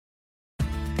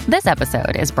This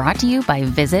episode is brought to you by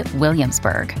Visit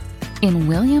Williamsburg. In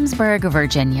Williamsburg,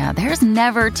 Virginia, there's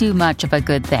never too much of a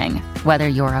good thing. Whether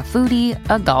you're a foodie,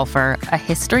 a golfer, a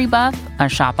history buff, a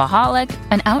shopaholic,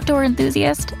 an outdoor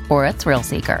enthusiast, or a thrill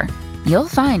seeker, you'll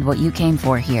find what you came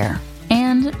for here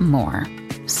and more.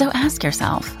 So ask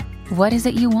yourself, what is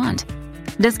it you want?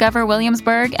 Discover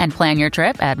Williamsburg and plan your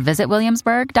trip at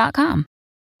visitwilliamsburg.com.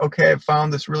 Okay, I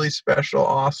found this really special,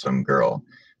 awesome girl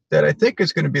that I think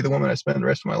is going to be the woman I spend the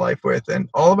rest of my life with, and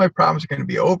all of my problems are going to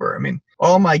be over. I mean,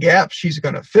 all my gaps she's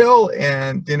going to fill,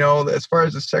 and, you know, as far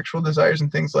as the sexual desires and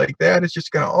things like that, it's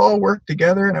just going to all work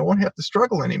together, and I won't have to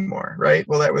struggle anymore, right?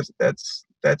 Well, that's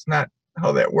not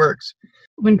how that works.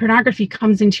 When pornography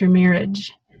comes into your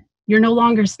marriage, you're no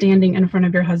longer standing in front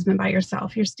of your husband by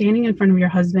yourself. You're standing in front of your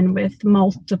husband with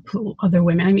multiple other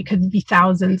women. I mean, it could be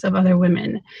thousands of other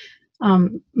women,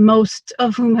 most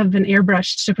of whom have been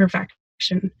airbrushed to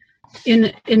perfection.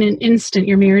 In an instant,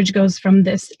 your marriage goes from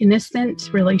this innocent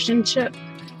relationship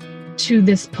to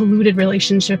this polluted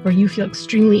relationship where you feel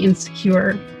extremely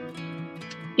insecure.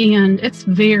 And it's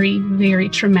very, very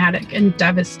traumatic and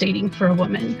devastating for a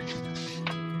woman.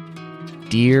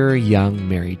 Dear young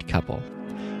married couple,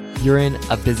 you're in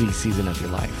a busy season of your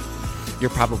life. You're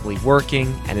probably working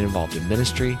and involved in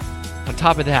ministry. On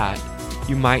top of that,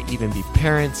 you might even be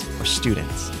parents or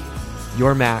students.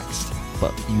 You're maxed,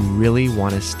 but you really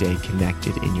want to stay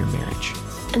connected in your marriage.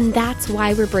 And that's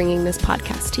why we're bringing this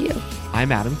podcast to you.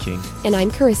 I'm Adam King. And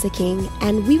I'm Carissa King,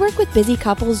 and we work with busy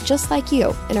couples just like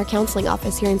you in our counseling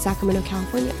office here in Sacramento,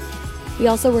 California. We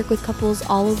also work with couples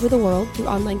all over the world through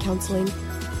online counseling,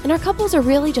 and our couples are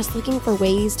really just looking for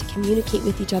ways to communicate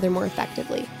with each other more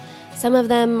effectively. Some of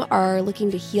them are looking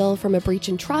to heal from a breach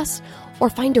in trust or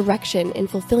find direction in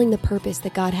fulfilling the purpose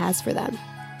that God has for them.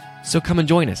 So come and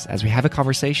join us as we have a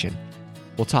conversation.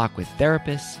 We'll talk with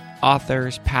therapists,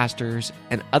 authors, pastors,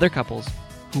 and other couples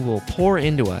who will pour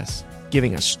into us,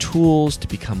 giving us tools to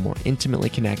become more intimately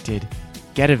connected,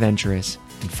 get adventurous,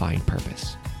 and find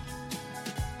purpose.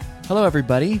 Hello,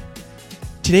 everybody.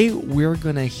 Today, we're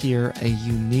going to hear a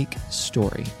unique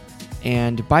story.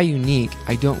 And by unique,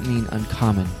 I don't mean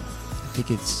uncommon. I think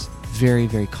it's very,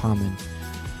 very common.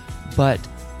 But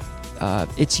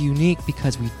it's unique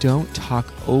because we don't talk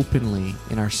openly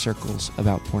in our circles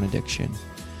about porn addiction.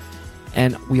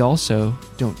 And we also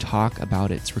don't talk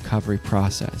about its recovery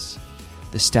process,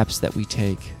 the steps that we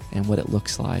take and what it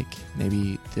looks like,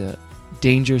 maybe the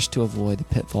dangers to avoid, the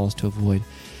pitfalls to avoid.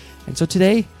 And so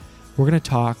today, we're going to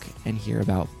talk and hear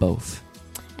about both.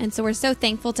 And so we're so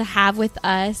thankful to have with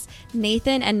us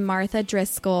Nathan and Martha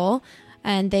Driskill.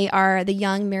 And they are the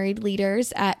young married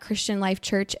leaders at Christian Life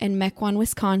Church in Mequon,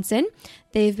 Wisconsin.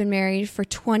 They've been married for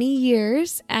 20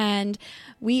 years, and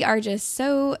we are just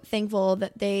so thankful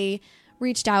that they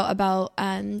reached out about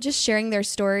just sharing their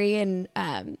story. And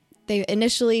they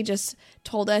initially just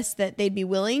told us that they'd be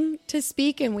willing to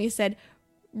speak, and we said,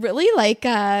 really? Like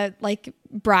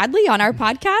Bradley on our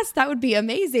podcast? That would be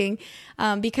amazing.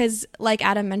 Because like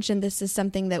Adam mentioned, this is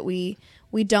something that we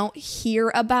don't hear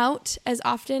about as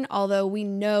often, although we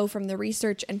know from the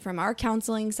research and from our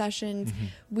counseling sessions,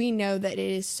 we know that it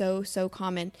is so, so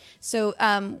common. So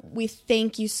we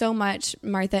thank you so much,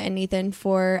 Martha and Nathan,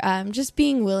 for just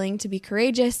being willing to be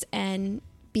courageous and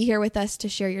be here with us to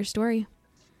share your story.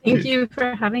 Thank you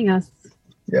for having us.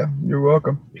 Yeah, you're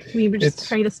welcome. We were just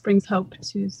trying to bring hope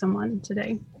to someone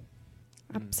today.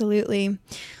 Absolutely.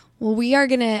 Well, we are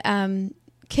going to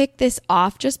kick this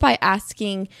off just by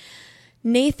asking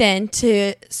Nathan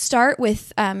to start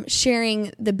with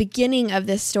sharing the beginning of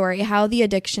this story, how the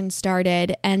addiction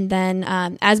started. And then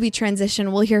as we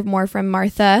transition, we'll hear more from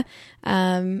Martha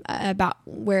about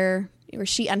where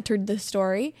she entered the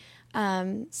story.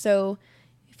 So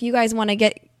if you guys want to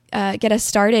get us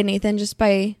started, Nathan, just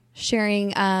by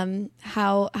sharing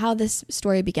how this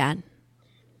story began.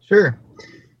 Sure.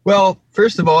 Well,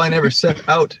 first of all, I never set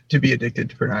out to be addicted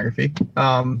to pornography.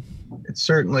 It's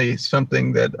certainly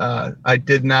something that I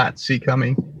did not see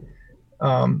coming.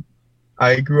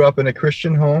 I grew up in a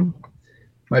Christian home.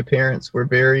 My parents were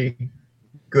very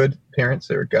good parents.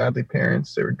 They were godly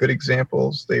parents. They were good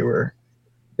examples. They were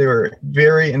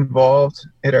very involved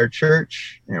at our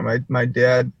church. You know, my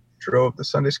dad drove the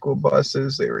Sunday school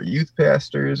buses. They were youth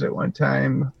pastors at one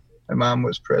time. My mom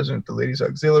was president of the Ladies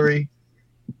Auxiliary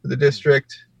for the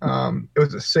district. It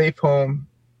was a safe home.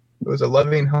 It was a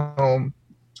loving home.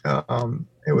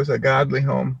 It was a godly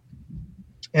home.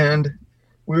 And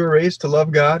we were raised to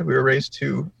love God. We were raised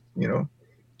to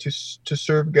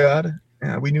serve God.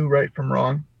 We knew right from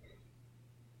wrong.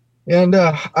 And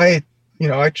I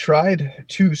tried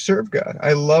to serve God.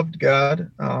 I loved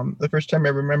God. The first time I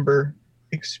remember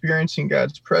experiencing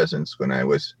God's presence when I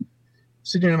was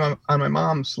sitting on my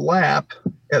mom's lap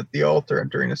at the altar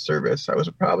during a service. I was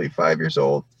probably 5 years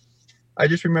old. I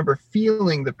just remember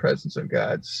feeling the presence of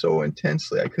God so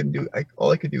intensely. All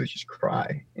I could do was just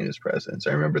cry in his presence.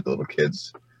 I remember the little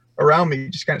kids around me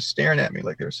just kind of staring at me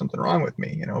like there was something wrong with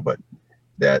me, but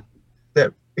that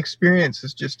experience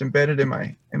is just embedded in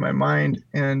my mind.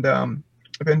 And I've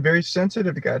been very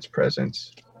sensitive to God's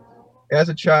presence as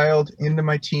a child into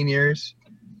my teen years.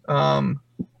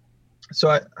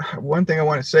 So one thing I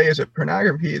want to say is that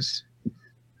pornography is, a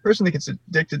person that gets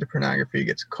addicted to pornography,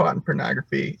 gets caught in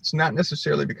pornography, it's not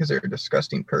necessarily because they're a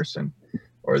disgusting person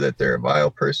or that they're a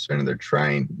vile person and they're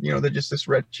trying, they're just this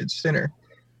wretched sinner.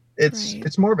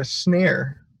 It's more of a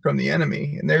snare from the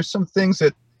enemy. And there's some things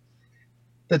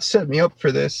that set me up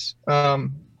for this.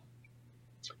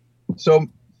 So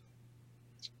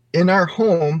in our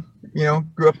home,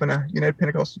 grew up in a United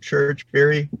Pentecostal church,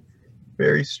 very,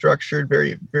 very structured,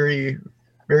 very, very,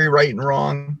 very right and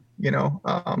wrong,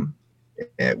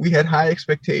 and we had high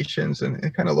expectations and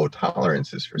kind of low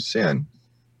tolerances for sin.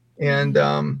 And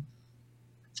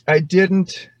I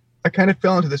kind of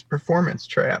fell into this performance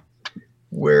trap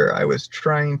where I was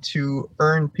trying to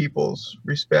earn people's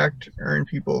respect, earn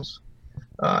people's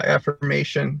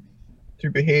affirmation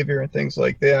through behavior and things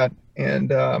like that.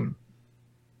 And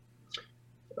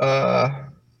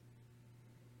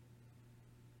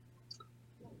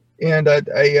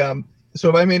so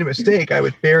if I made a mistake, I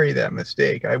would bury that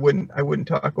mistake. I wouldn't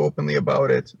talk openly about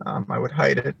it. I would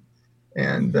hide it,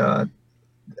 and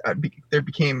there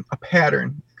became a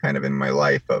pattern kind of in my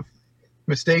life of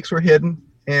mistakes were hidden,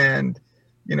 and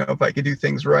if I could do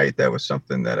things right, that was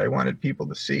something that I wanted people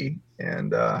to see.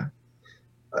 And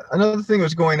another thing that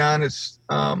was going on is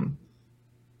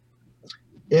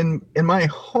in my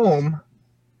home.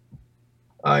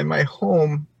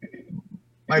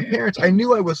 My parents, I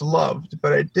knew I was loved,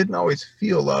 but I didn't always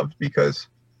feel loved because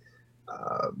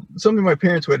something my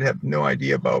parents would have no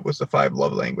idea about was the 5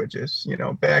 love languages.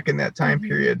 Back in that time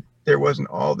period, there wasn't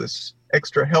all this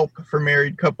extra help for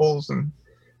married couples and,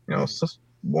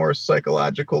 more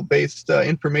psychological based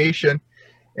information.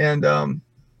 And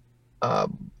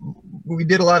we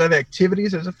did a lot of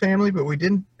activities as a family, but we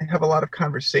didn't have a lot of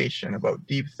conversation about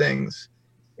deep things.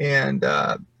 And,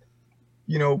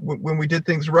 when we did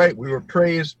things right, we were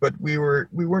praised, but we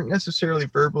weren't necessarily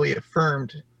verbally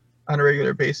affirmed on a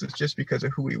regular basis just because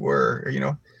of who we were.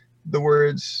 The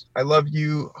words, I love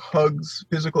you, hugs,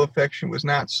 physical affection was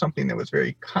not something that was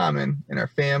very common in our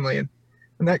family. And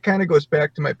that kind of goes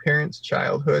back to my parents'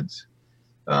 childhoods.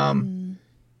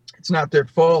 It's not their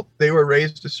fault. They were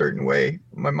raised a certain way.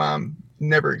 My mom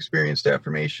never experienced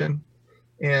affirmation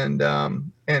and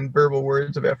verbal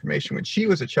words of affirmation when she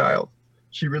was a child.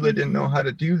 She really didn't know how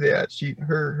to do that.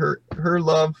 Her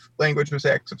love language was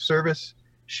acts of service.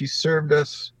 She served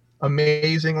us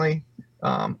amazingly,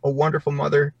 a wonderful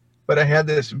mother. But I had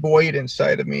this void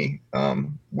inside of me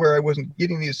where I wasn't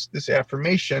getting this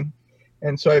affirmation,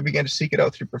 and so I began to seek it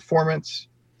out through performance,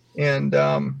 and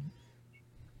so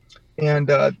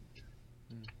I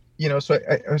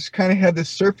was kind of had this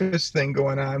surface thing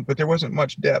going on, but there wasn't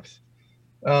much depth.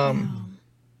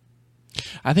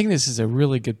 I think this is a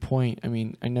really good point. I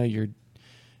mean, I know you're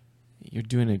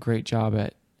doing a great job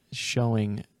at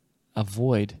showing a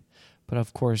void, but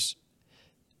of course,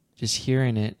 just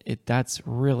hearing it that's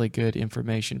really good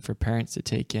information for parents to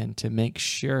take in to make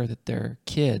sure that their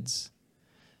kids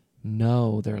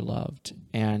know they're loved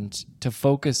and to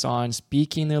focus on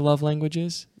speaking their love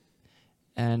languages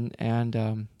and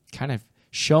kind of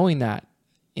showing that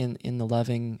in the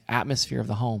loving atmosphere of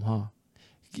the home, huh?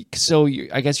 So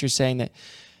I guess you're saying that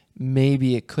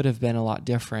maybe it could have been a lot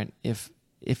different if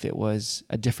it was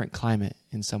a different climate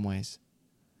in some ways.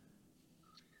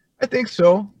 I think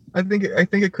so. I think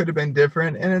it could have been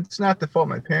different, and it's not the fault of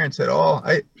my parents at all.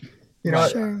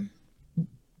 Sure.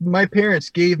 My parents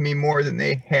gave me more than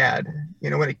they had.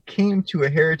 When it came to a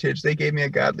heritage, they gave me a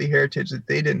godly heritage that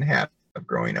they didn't have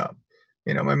growing up.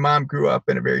 My mom grew up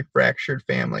in a very fractured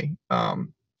family,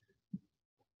 and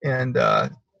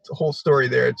it's a whole story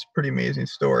there. It's a pretty amazing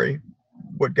story,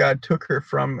 what God took her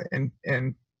from and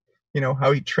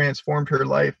how he transformed her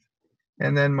life.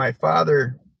 And then my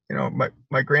father,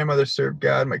 my grandmother served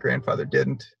God, my grandfather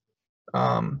didn't.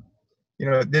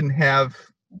 Didn't have,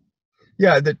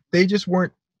 that they just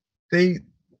weren't,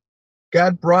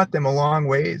 God brought them a long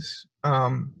ways.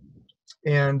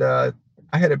 And I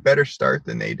had a better start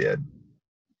than they did.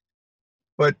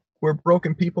 But we're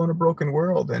broken people in a broken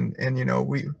world, and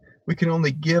we can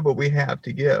only give what we have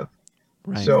to give.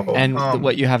 Right. So, and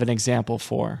what you have an example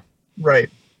for. Right.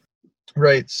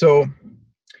 So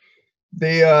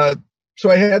they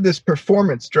I had this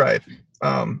performance drive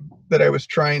that I was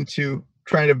trying to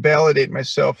validate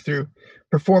myself through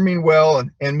performing well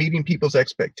and meeting people's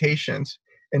expectations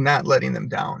and not letting them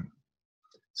down.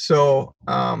 So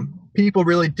people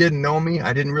really didn't know me.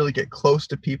 I didn't really get close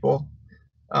to people.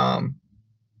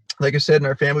 Like I said, in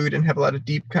our family, we didn't have a lot of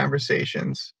deep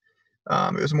conversations.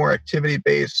 It was more activity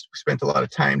based. We spent a lot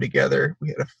of time together.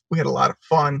 We had a lot of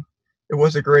fun. It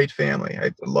was a great family.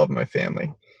 I love my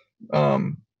family.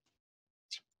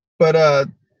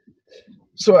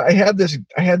 So I had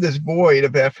this void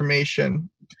of affirmation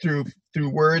through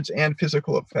words and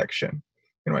physical affection.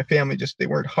 My family they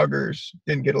weren't huggers.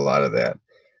 Didn't get a lot of that.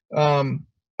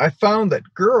 I found that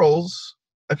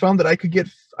I could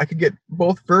get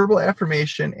both verbal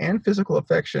affirmation and physical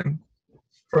affection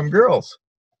from girls.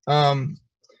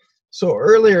 So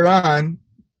earlier on,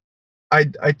 I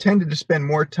tended to spend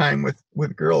more time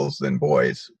with girls than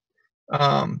boys.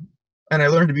 And I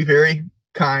learned to be very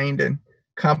kind and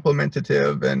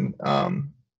complimentative and,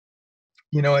 and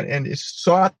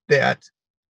sought that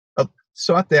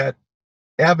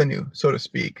avenue, so to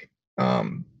speak.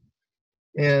 So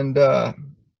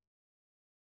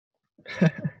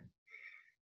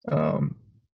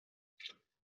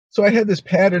I had this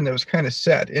pattern that was kind of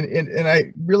set, and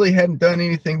I really hadn't done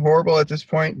anything horrible at this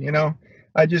point.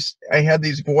 I had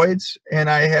these voids, and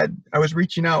I was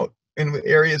reaching out in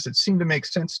areas that seemed to make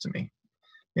sense to me,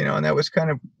 and that was kind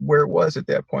of where it was at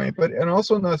that point. And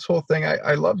also in this whole thing,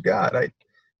 I loved God. I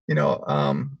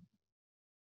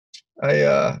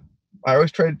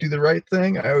always tried to do the right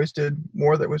thing. I always did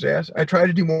more that was asked. I tried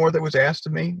to do more that was asked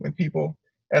of me when people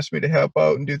asked me to help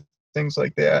out and do things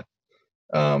like that.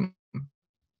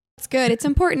 It's good. It's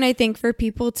important, I think, for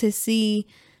people to see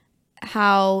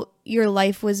how your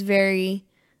life was very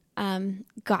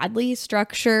godly,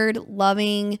 structured,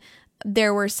 loving.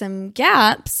 There were some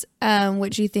gaps,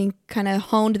 which you think kind of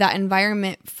honed that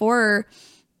environment for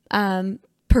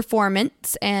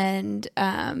performance and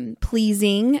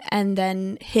pleasing, and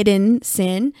then hidden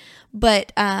sin.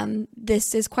 But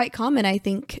this is quite common, I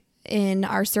think, in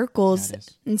our circles. Yeah,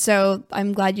 and so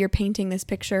I'm glad you're painting this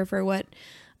picture for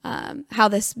how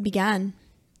this began.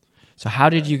 So how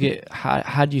did you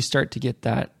start to get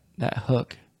that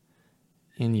hook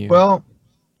in you? Well,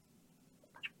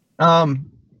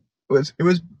 it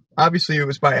was obviously it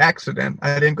was by accident.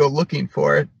 I didn't go looking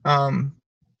for it.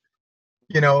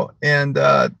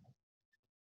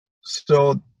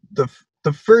 So the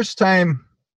first time,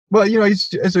 well,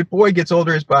 as a boy gets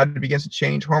older, his body begins to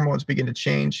change, hormones begin to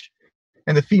change,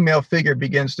 and the female figure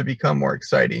begins to become more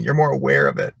exciting. You're more aware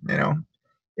of it,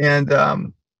 and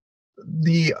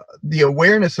the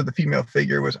awareness of the female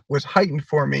figure was heightened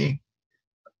for me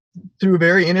through in a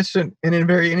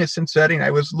very innocent setting.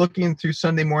 I was looking through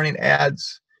Sunday morning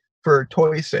ads for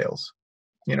toy sales,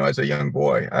 as a young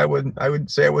boy. I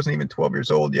would say I wasn't even 12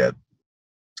 years old yet,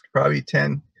 probably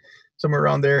 10, somewhere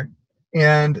around there.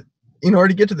 And in order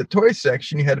to get to the toy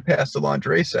section, you had to pass the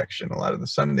lingerie section. A lot of the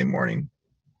Sunday morning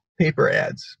paper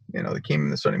ads, that came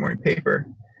in the Sunday morning paper.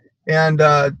 And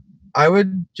I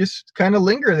would just kind of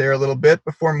linger there a little bit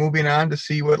before moving on to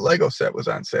see what Lego set was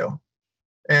on sale.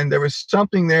 And there was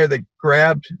something there that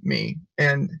grabbed me.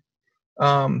 And,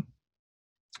 God's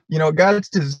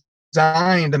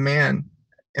designed a man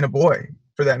and a boy,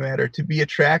 for that matter, to be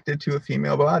attracted to a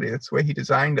female body. That's the way he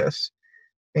designed us.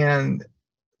 And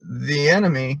the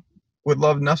enemy would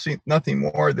love nothing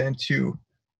more than to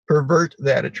pervert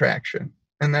that attraction.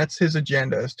 And that's his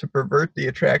agenda, is to pervert the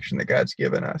attraction that God's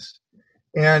given us.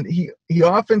 And he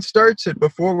often starts it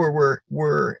before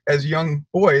we're as young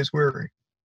boys, we're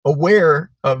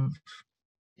aware of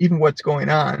even what's going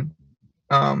on.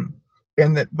 And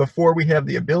that before we have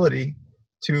the ability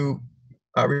to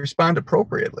respond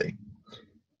appropriately.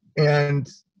 And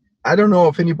I don't know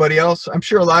if anybody else, I'm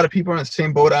sure a lot of people are in the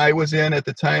same boat I was in at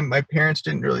the time. My parents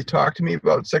didn't really talk to me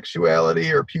about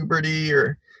sexuality or puberty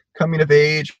or coming of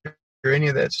age or any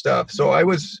of that stuff. So I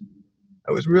was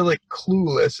really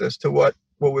clueless as to what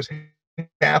was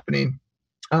happening.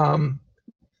 So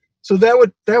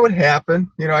that would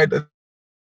happen. I'd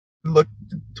look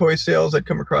at toy sales. I'd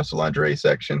come across the lingerie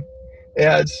section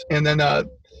ads, and then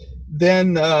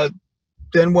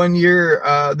one year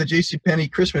the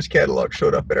JCPenney Christmas catalog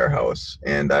showed up at our house,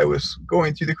 and I was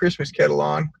going through the Christmas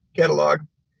catalog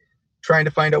trying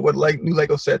to find out what new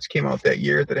Lego sets came out that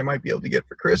year that I might be able to get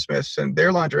for Christmas, and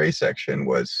their lingerie section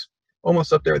was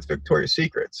almost up there with Victoria's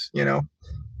Secrets, and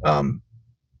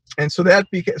so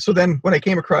then when I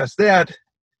came across that,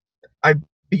 I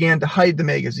began to hide the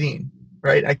magazine,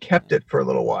 right? I kept it for a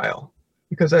little while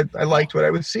because I liked what I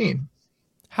was seeing.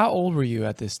 How old were you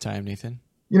at this time, Nathan?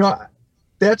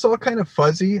 that's all kind of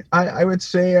fuzzy. I would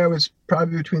say I was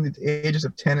probably between the ages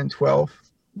of 10 and 12,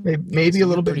 maybe So a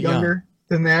little bit younger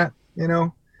than that,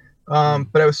 but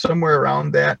I was somewhere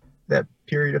around that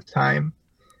period of time.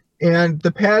 And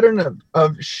the pattern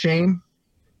of shame,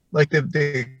 like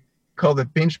they call the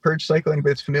binge purge cycle,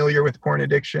 anybody that's familiar with porn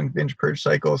addiction, binge purge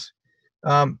cycles,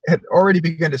 had already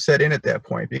begun to set in at that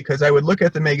point, because I would look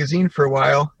at the magazine for a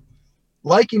while,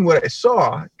 liking what I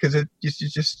saw, because it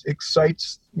just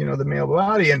excites, the male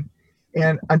body.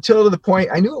 And until to the point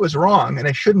I knew it was wrong and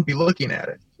I shouldn't be looking at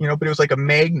it, but it was like a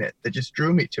magnet that just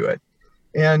drew me to it.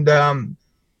 And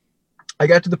I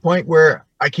got to the point where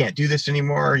I can't do this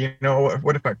anymore.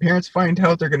 What if my parents find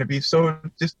out? They're going to be so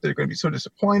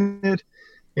disappointed.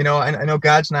 And I know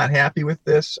God's not happy with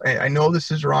this. I know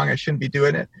this is wrong. I shouldn't be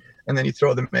doing it. And then you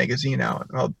throw the magazine out,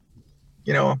 and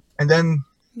then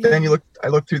I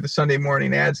look through the Sunday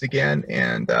morning ads again,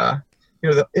 and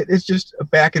it's just a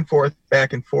back and forth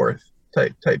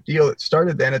type deal. It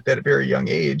started then at that very young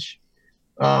age.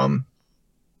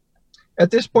 At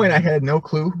this point, I had no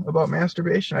clue about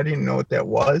masturbation. I didn't know what that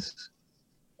was.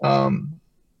 And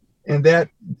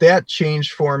that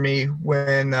changed for me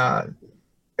when,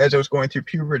 as I was going through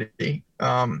puberty.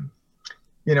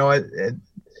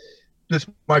 This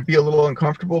might be a little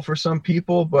uncomfortable for some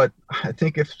people, but I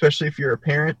think especially if you're a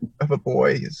parent of a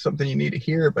boy, it's something you need to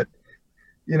hear. But,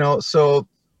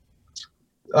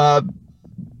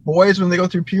 boys, when they go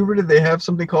through puberty, they have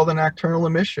something called a nocturnal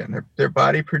emission. Their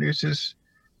body produces,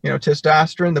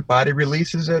 testosterone. The body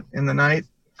releases it in the night.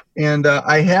 And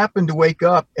I happened to wake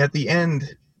up at the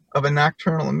end of a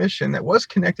nocturnal emission that was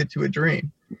connected to a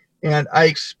dream. And I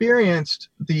experienced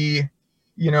the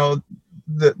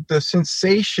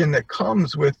sensation that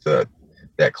comes with that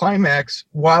climax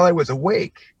while I was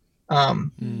awake.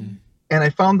 And I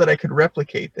found that I could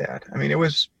replicate that. I mean, it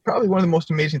was probably one of the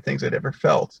most amazing things I'd ever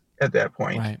felt at that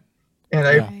point. Right. And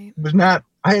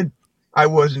I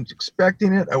wasn't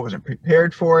expecting it. I wasn't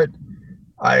prepared for it.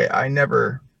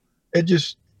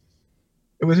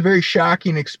 It was a very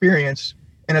shocking experience.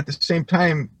 And at the same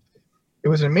time, it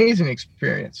was an amazing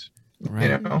experience,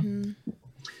 right.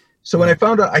 So when I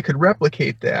found out I could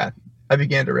replicate that, I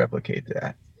began to replicate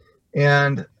that,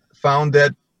 and found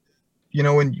that,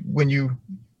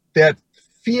 that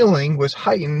feeling was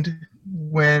heightened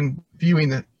when viewing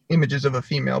the images of a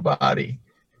female body,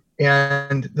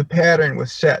 and the pattern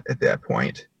was set at that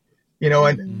point.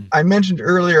 And I mentioned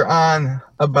earlier on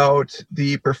about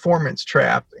the performance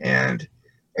trap, and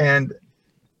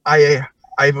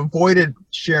I've avoided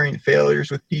sharing failures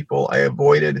with people. I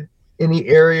avoided any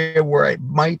area where I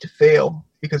might fail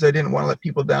because I didn't want to let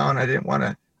people down. I didn't want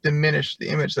to diminish the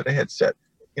image that I had set,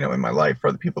 in my life for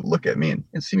other people to look at me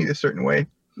and see me a certain way.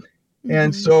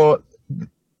 And so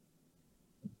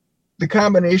the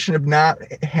combination of not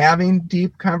having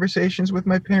deep conversations with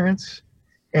my parents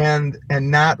and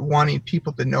not wanting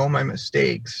people to know my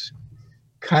mistakes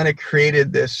kind of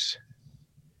created this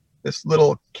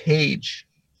little cage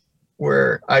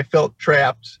where I felt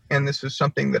trapped, and this was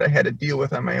something that I had to deal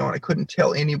with on my own. I couldn't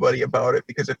tell anybody about it,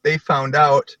 because if they found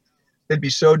out, they'd be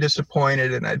so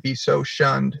disappointed and I'd be so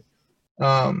shunned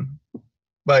by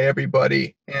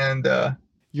everybody. And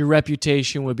your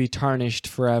reputation would be tarnished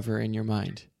forever in your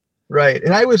mind. Right.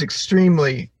 And I was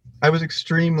extremely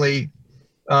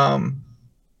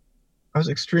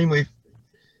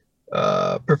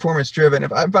performance driven.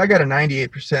 If I got a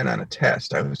 98% on a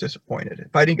test, I was disappointed.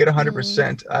 If I didn't get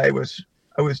 100%, I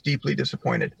was deeply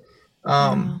disappointed.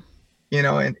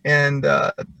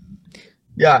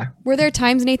 Yeah. Were there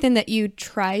times, Nathan, that you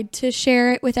tried to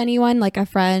share it with anyone, like a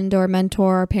friend or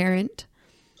mentor or parent?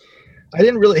 I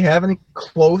didn't really have any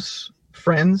close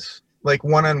friends, like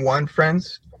one-on-one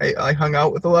friends. I hung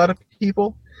out with a lot of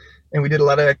people, and we did a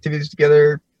lot of activities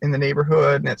together in the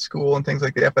neighborhood and at school and things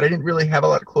like that. But I didn't really have a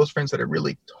lot of close friends that I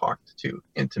really talked to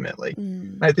intimately.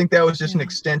 And I think that was just an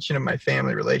extension of my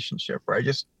family relationship, where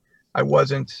I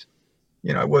wasn't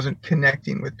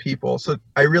connecting with people. So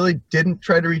I really didn't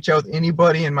try to reach out with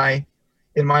anybody in my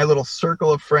little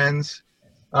circle of friends.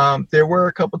 There were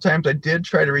a couple times I did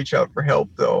try to reach out for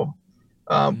help, though.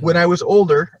 When I was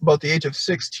older, about the age of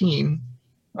 16,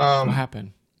 what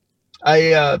happened?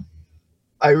 I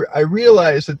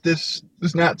realized that this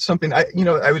was not something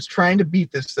I was trying to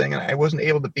beat this thing, and I wasn't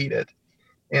able to beat it.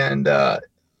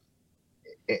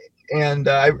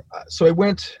 So I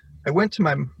went to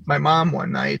my mom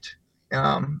one night.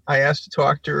 I asked to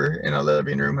talk to her in a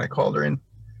living room. I called her in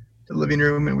the living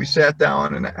room, and we sat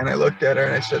down, and I looked at her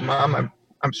and I said, "Mom,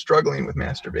 I'm struggling with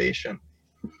masturbation."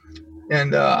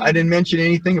 And I didn't mention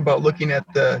anything about looking at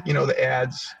the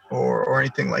ads or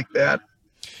anything like that.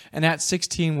 And at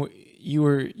 16, you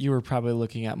were probably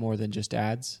looking at more than just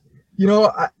ads.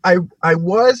 I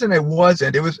was and I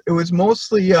wasn't. It was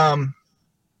mostly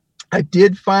I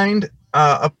did find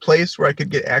a place where I could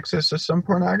get access to some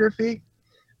pornography,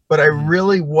 but I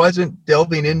really wasn't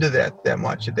delving into that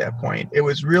much at that point. It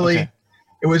was really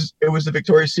it was the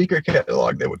Victoria's Secret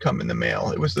catalog that would come in the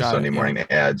mail. It was the Sunday morning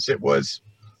ads. It was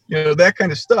that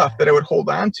kind of stuff that I would hold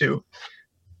on to.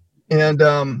 And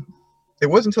it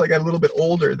wasn't until I got a little bit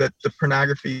older that the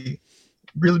pornography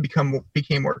really became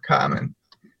more common.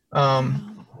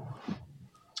 And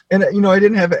I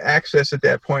didn't have access at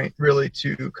that point really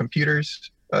to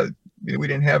computers. We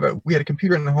had a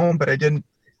computer in the home, but I didn't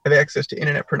have access to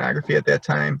internet pornography at that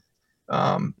time.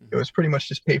 It was pretty much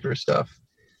just paper stuff.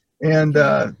 And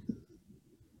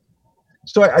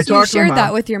so I talked to my mom. You shared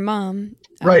that with your mom.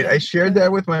 Right. I shared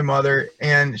that with my mother,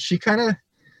 and she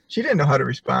didn't know how to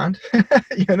respond, and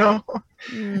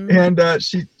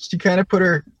she kind of put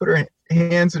her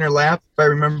hands in her lap, if I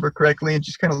remember correctly, and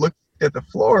just kind of looked at the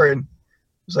floor and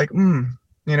was like,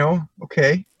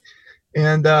 okay.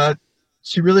 And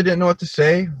she really didn't know what to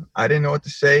say. I didn't know what to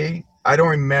say. I don't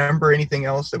remember anything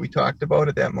else that we talked about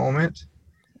at that moment.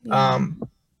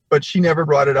 But she never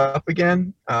brought it up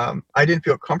again. I didn't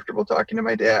feel comfortable talking to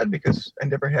my dad because I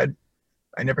never had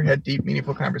deep,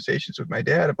 meaningful conversations with my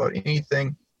dad about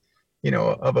anything,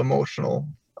 of emotional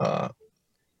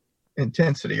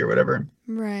intensity or whatever.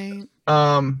 Right.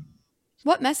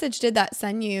 What message did that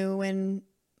send you when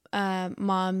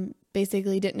mom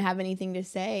basically didn't have anything to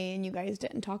say and you guys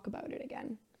didn't talk about it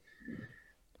again?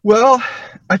 Well,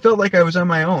 I felt like I was on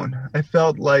my own. I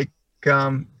felt like,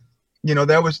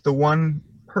 that was the one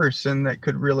person that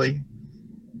could really,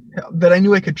 that I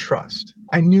knew I could trust.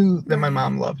 I knew that my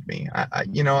mom loved me. I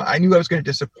knew I was going to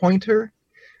disappoint her,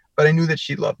 but I knew that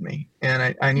she loved me.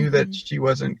 And I knew that she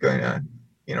wasn't going to,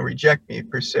 reject me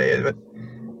per se.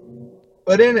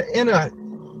 But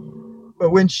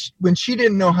when she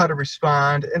didn't know how to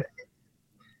respond, and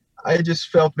I just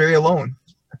felt very alone.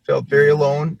 I felt very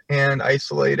alone and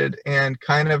isolated, and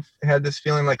kind of had this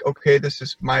feeling like, okay, this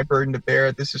is my burden to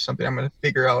bear. This is something I'm going to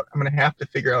figure out. I'm going to have to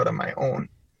figure out on my own.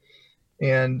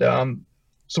 And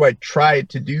so I tried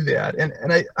to do that.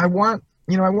 And I want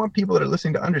people that are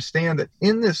listening to understand that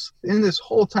in this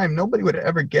whole time, nobody would have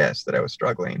ever guessed that I was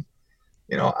struggling.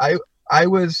 I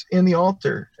was in the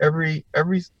altar pretty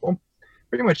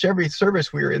much every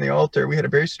service we were in the altar. We had a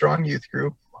very strong youth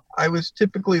group. I was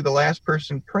typically the last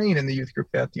person praying in the youth group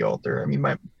at the altar. I mean,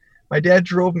 my dad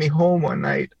drove me home one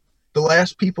night, the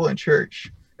last people in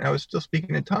church, and I was still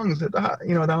speaking in tongues down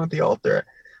at the altar.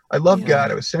 I loved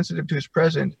God. I was sensitive to his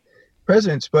presence,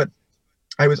 but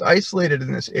I was isolated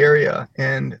in this area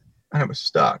and I was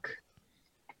stuck.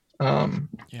 And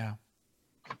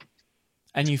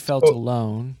you felt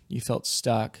alone, you felt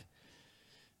stuck,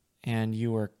 and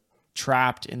you were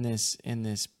trapped in this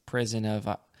prison of,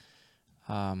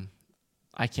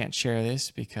 I can't share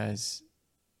this because,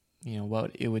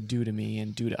 what it would do to me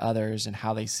and do to others and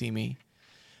how they see me.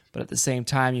 But at the same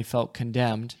time, you felt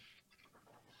condemned.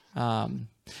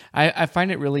 I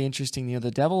find it really interesting. The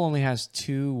devil only has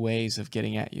two ways of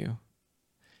getting at you.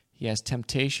 He has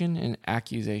temptation and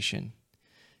accusation.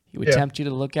 He would tempt you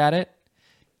to look at it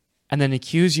and then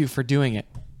accuse you for doing it.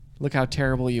 Look how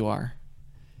terrible you are.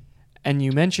 And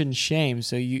you mentioned shame,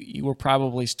 so you were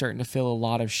probably starting to feel a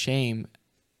lot of shame,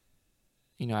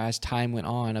 as time went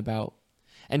on about.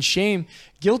 And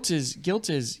guilt is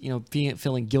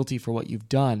feeling guilty for what you've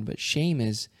done, but shame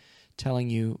is telling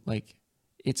you like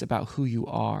it's about who you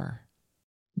are.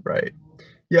 Right.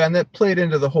 Yeah, and that played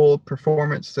into the whole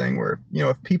performance thing where,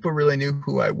 if people really knew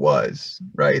who I was,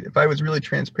 right? If I was really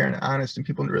transparent and honest and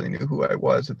people really knew who I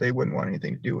was, that they wouldn't want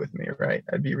anything to do with me, right?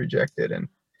 I'd be rejected and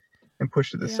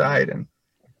pushed to the side. And,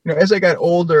 as I got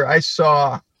older, I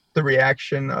saw the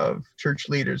reaction of church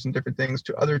leaders and different things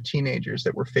to other teenagers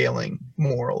that were failing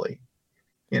morally,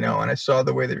 and I saw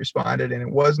the way they responded, and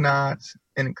it was not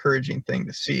an encouraging thing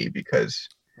to see because,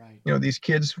 these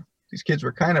kids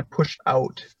were kind of pushed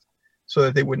out so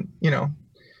that they wouldn't,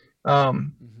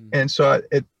 and so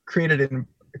it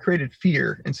created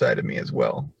fear inside of me as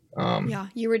well.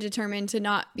 You were determined to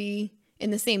not be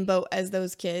in the same boat as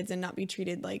those kids and not be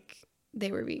treated like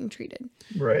they were being treated.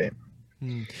 Right.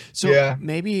 So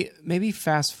maybe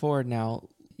fast forward now,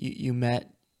 you met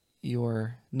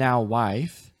your now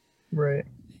wife, right?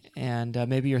 And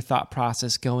maybe your thought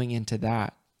process going into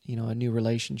that, a new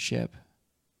relationship.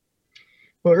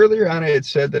 Well, earlier on, I had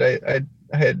said that I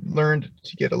had learned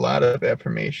to get a lot of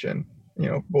affirmation,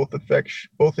 both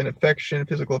in affection,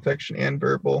 physical affection, and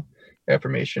verbal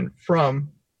affirmation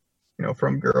from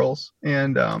girls,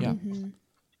 and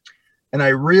I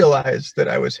realized that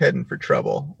I was heading for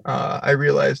trouble. I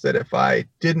realized that if I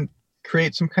didn't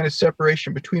create some kind of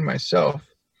separation between myself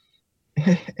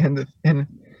and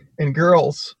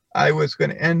girls, I was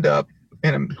going to end up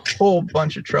in a whole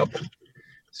bunch of trouble.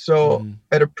 So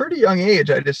at a pretty young age,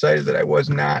 I decided that I was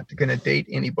not going to date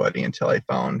anybody until I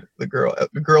found the girl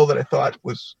that I thought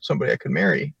was somebody I could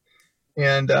marry.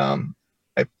 And I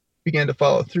began to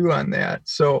follow through on that.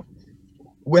 So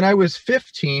when I was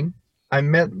 15, I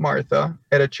met Martha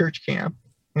at a church camp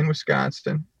in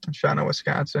Wisconsin, in Shawano,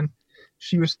 Wisconsin.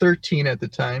 She was 13 at the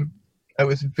time. I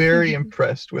was very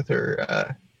impressed with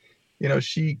her.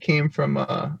 She came from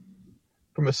a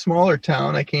smaller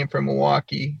town. I came from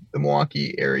Milwaukee, the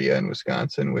Milwaukee area in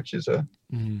Wisconsin, which is a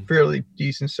fairly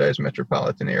decent sized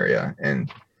metropolitan area.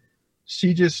 And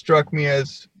she just struck me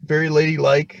as very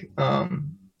ladylike.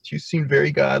 She seemed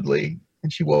very godly,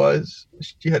 and she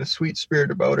had a sweet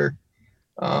spirit about her.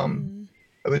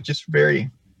 I was just very,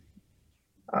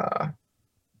 I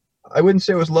wouldn't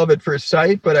say it was love at first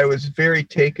sight, but I was very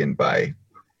taken by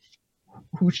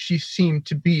who she seemed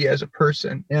to be as a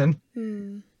person. And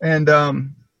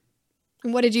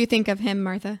what did you think of him,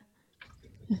 Martha?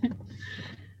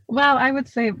 Well, I would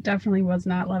say it definitely was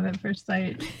not love at first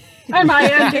sight on my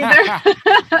end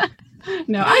either.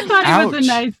 No, I thought he was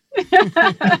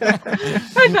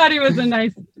I thought he was a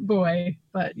nice boy,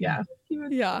 but yeah, he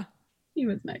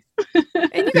was nice.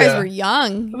 And you guys were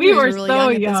young. We were really so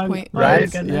young young. at this point. Right?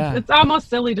 Oh, goodness. Yeah. It's almost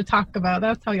silly to talk about.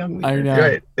 That's how young we were. I know.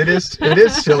 Right. It is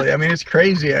silly. I mean, it's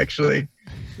crazy actually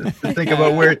to think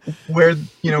about where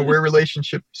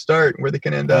relationships start and where they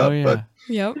can end up. Yeah. But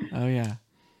Yep. Oh yeah.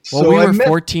 Well, so we were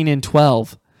 14 and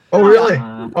 12. Oh really?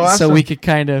 Oh, awesome. So we could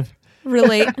kind of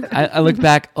relate. I look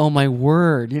back, oh my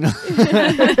word, Yeah.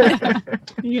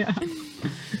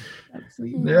 That's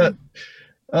sweet. Yeah.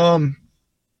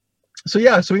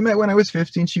 So we met when I was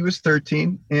 15, she was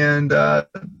 13, and I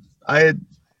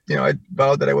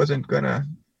vowed that I wasn't gonna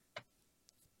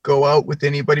go out with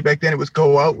anybody. Back then it was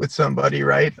go out with somebody,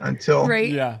 right? Until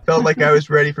felt like I was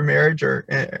ready for marriage, or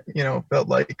felt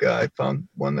like I found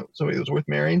somebody that was worth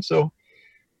marrying. So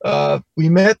we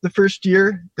met the first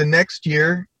year. The next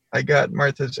year I got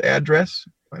Martha's address,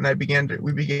 and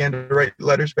we began to write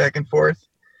letters back and forth.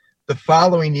 The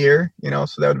following year, so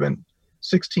that would have been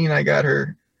 16, I got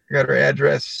her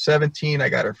address. 17, I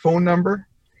got her phone number,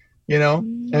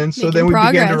 and so then we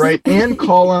began to write and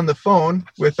call on the phone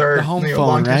with our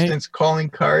long distance calling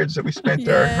cards that we spent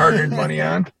our hard-earned money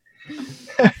on.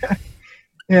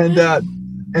 And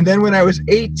then when I was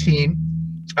 18,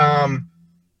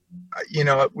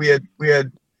 we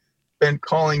had been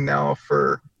calling now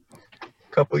for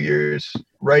a couple years,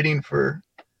 writing for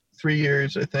 3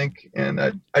 years, I think, and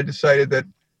I decided that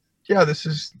this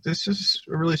is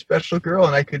a really special girl,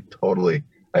 and I could totally,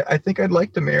 I think I'd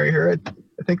like to marry her. I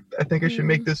think I should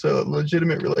make this a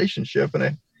legitimate relationship, and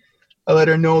I let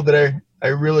her know that I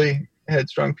really had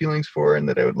strong feelings for her, and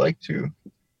that I would like to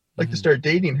start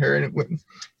dating her,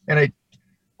 and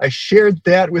I shared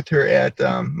that with her at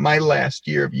my last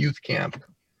year of youth camp.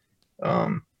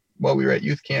 While we were at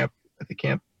youth camp at the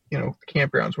camp,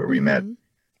 campgrounds where we met.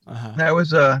 That was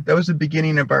the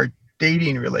beginning of our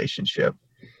dating relationship.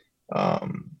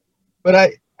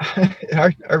 But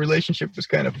our relationship was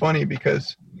kind of funny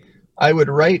because I would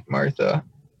write Martha,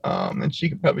 and she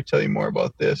could probably tell you more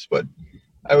about this, but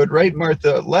I would write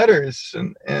Martha letters,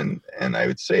 and I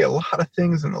would say a lot of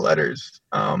things in the letters.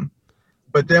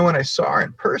 But then when I saw her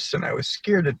in person, I was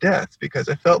scared to death because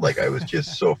I felt like I was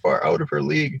just so far out of her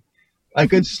league. I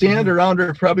could stand around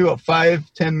her probably about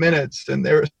 5-10 minutes, and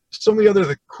there were so many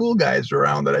other cool guys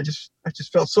around that I just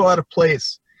felt so out of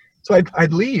place. So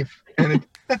I'd leave, and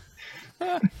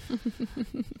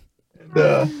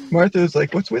Martha was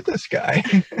like, "What's with this guy?"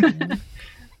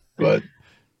 But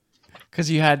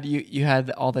because you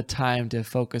had all the time to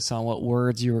focus on what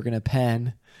words you were going to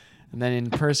pen, and then in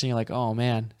person you're like, "Oh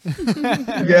man,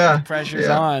 pressure's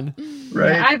on."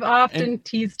 Right. Yeah, I've often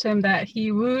teased him that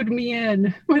he wooed me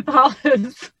in with all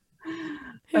his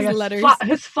letters,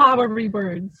 his flowery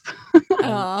words.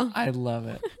 I love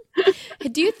it.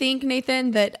 Do you think,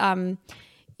 Nathan, that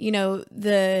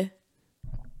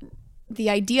the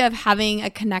idea of having a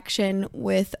connection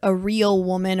with a real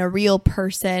woman, a real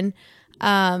person,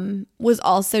 was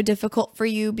also difficult for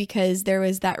you because there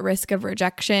was that risk of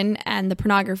rejection, and the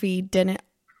pornography didn't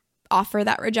offer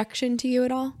that rejection to you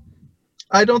at all?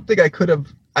 I don't think I could have.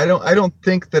 I don't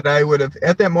think that I would have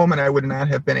at that moment. I would not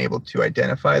have been able to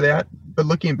identify that. But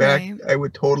looking back, I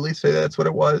would totally say that's what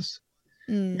it was.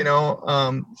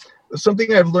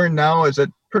 Something I've learned now is that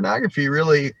pornography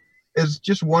really is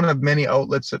just one of many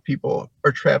outlets that people,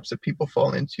 or traps that people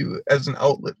fall into as an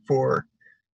outlet for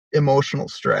emotional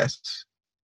stress.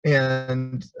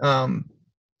 And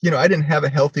I didn't have a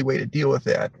healthy way to deal with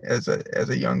that as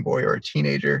a young boy or a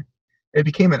teenager. It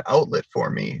became an outlet for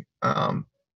me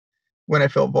when I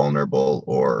felt vulnerable,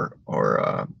 or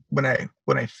when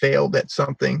I failed at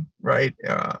something, right?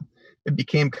 It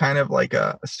became kind of like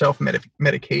a self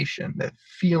medication. That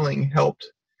feeling helped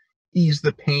ease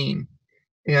the pain,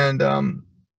 and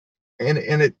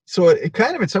it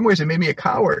kind of, in some ways, it made me a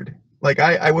coward. Like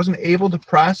I wasn't able to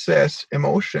process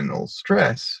emotional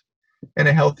stress in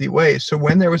a healthy way. So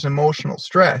when there was emotional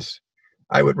stress,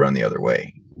 I would run the other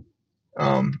way.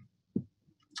 And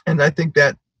I think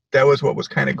that was what was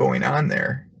kind of going on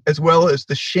there, as well as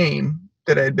the shame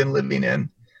that I had been living in,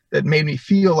 that made me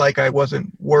feel like I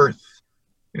wasn't worth,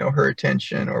 her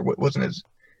attention, or what wasn't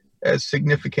as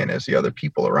significant as the other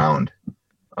people around.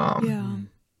 It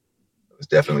was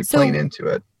definitely playing into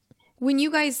it. When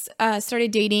you guys started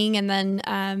dating, and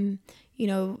then,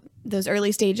 those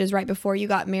early stages right before you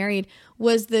got married,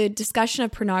 was the discussion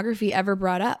of pornography ever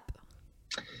brought up?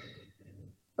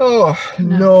 Oh,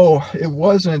 no, it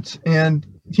wasn't. And,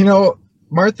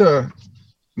 Martha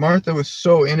was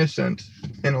so innocent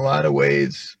in a lot of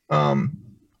ways.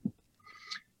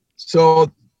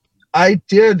 So I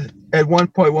did, at one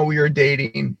point when we were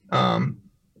dating,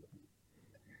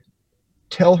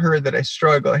 tell her that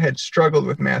I had struggled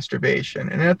with masturbation.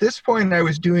 And at this point I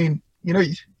was doing,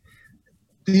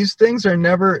 these things are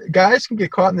never, guys can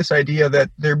get caught in this idea that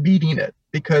they're beating it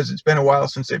because it's been a while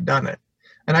since they've done it.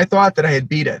 And I thought that I had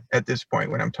beat it at this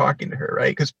point when I'm talking to her, right?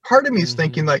 Because part of me is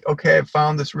thinking like, okay, I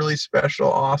found this really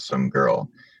special, awesome girl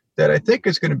that I think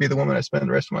is going to be the woman I spend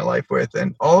the rest of my life with.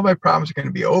 And all of my problems are going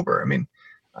to be over. I mean,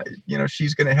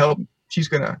 she's going to help.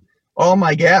 All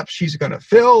my gaps she's going to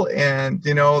fill. And,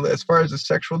 as far as the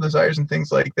sexual desires and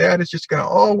things like that, it's just going to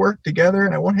all work together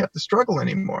and I won't have to struggle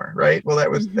anymore. Right. Well,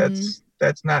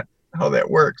 that's not how that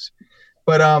works.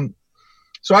 But,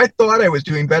 so I thought I was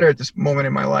doing better at this moment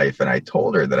in my life. And I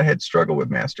told her that I had struggled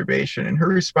with masturbation, and her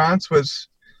response was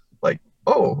like,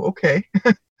 oh, okay.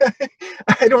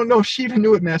 I don't know if she even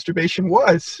knew what masturbation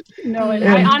was. No, and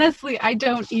I honestly, I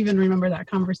don't even remember that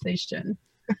conversation.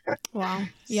 Wow.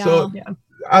 Yeah. So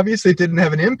obviously it didn't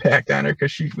have an impact on her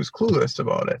because she was clueless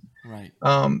about it. Right.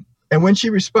 And when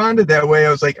she responded that way, I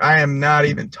was like, I am not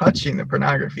even touching the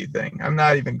pornography thing. I'm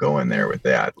not even going there with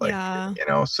that.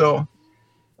 So,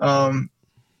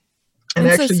 and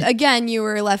actually, so again, you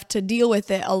were left to deal with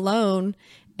it alone,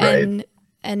 and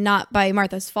not by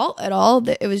Martha's fault at all.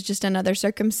 It was just another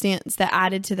circumstance that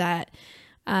added to that,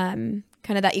 kind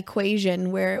of that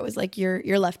equation where it was like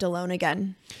you're left alone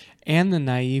again. And the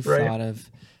naive thought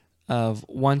of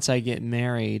once I get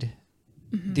married,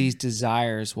 these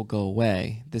desires will go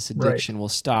away. This addiction will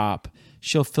stop.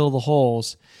 She'll fill the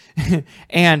holes,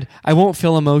 and I won't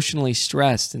feel emotionally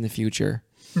stressed in the future.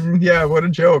 Yeah, what a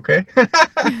joke, eh?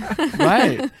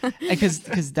 Right.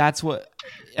 Because that's what,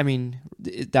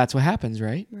 that's what happens,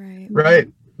 right?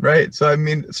 Right. So,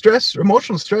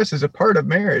 emotional stress is a part of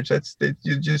marriage.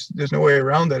 There's no way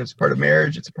around that. It's a part of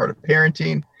marriage. It's a part of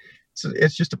parenting.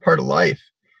 It's just a part of life.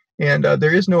 And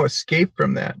there is no escape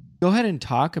from that. Go ahead and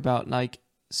talk about,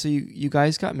 so you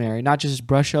guys got married, not just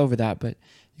brush over that, but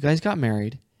you guys got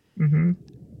married. Mm-hmm.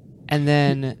 And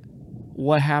then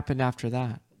what happened after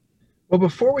that? Well,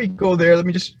 before we go there, let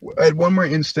me just add one more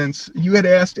instance. You had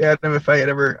asked Adam if I had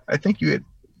ever, I think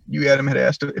Adam had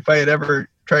asked if I had ever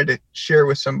tried to share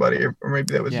with somebody, or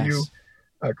maybe that was you,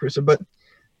 Carissa. But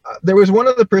there was one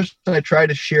other person I tried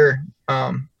to share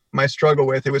my struggle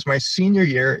with. It was my senior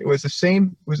year. It was the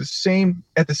same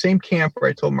at the same camp where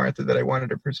I told Martha that I wanted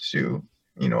to pursue,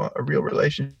 a real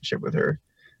relationship with her.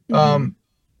 Mm-hmm.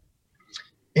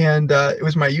 And it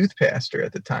was my youth pastor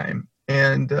at the time.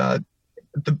 And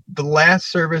the last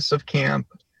service of camp,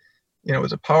 it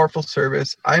was a powerful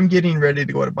service. I'm getting ready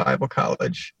to go to Bible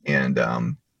college. And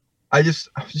I was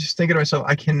just thinking to myself,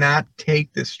 I cannot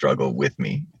take this struggle with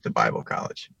me to Bible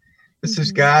college. This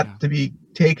has got to be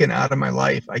taken out of my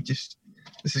life. This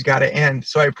has got to end.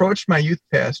 So I approached my youth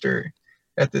pastor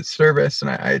at the service, and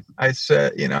I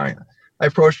said, I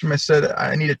approached him. I said,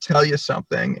 I need to tell you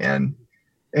something. And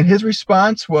his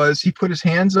response was, he put his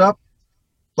hands up,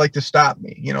 like to stop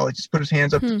me, just put his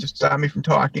hands up to stop me from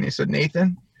talking. He said,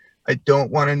 Nathan, I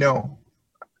don't want to know.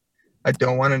 I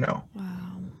don't want to know.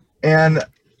 Wow. And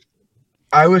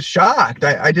I was shocked.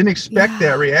 I didn't expect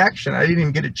that reaction. I didn't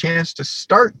even get a chance to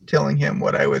start telling him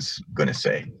what I was going to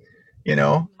say,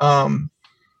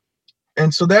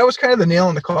 and so that was kind of the nail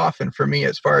in the coffin for me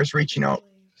as far as reaching out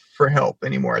for help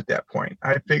anymore at that point.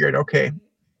 I figured, okay,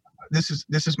 this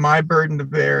is my burden to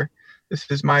bear. This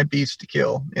is my beast to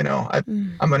kill.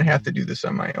 I'm going to have to do this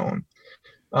on my own.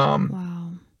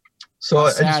 Wow. So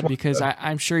I sad just because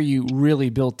I'm sure you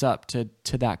really built up to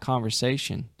that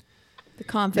conversation. The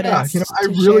confidence. Yeah, I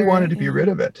really wanted to be rid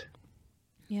of it.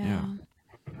 Yeah.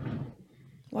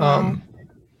 Wow.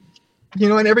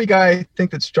 And every guy I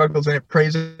think that struggles and it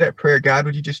prays that prayer, God,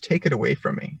 would you just take it away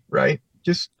from me, right?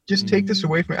 Just take this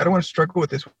away from me. I don't want to struggle with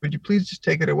this. Would you please just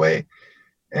take it away?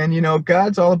 And,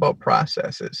 God's all about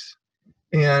processes.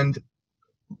 And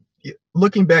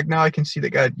looking back now, I can see that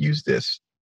God used this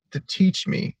to teach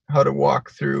me how to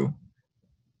walk through,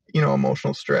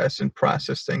 emotional stress and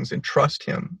process things and trust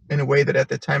him in a way that at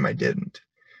the time I didn't.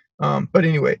 But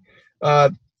anyway,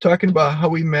 talking about how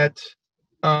we met,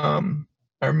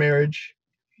 our marriage.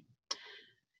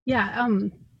 Yeah,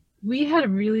 we had a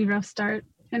really rough start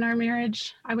in our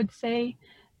marriage, I would say.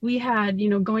 We had,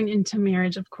 going into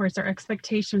marriage, of course, our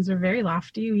expectations were very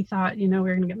lofty. We thought, we were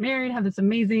going to get married, have this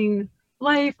amazing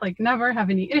life, like never have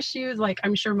any issues, like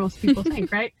I'm sure most people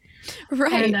think, right?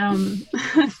 Right. And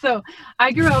so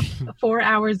I grew up 4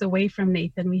 hours away from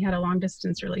Nathan. We had a long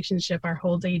distance relationship our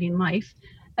whole dating life.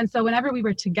 And so whenever we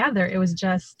were together, it was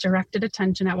just directed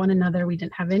attention at one another. We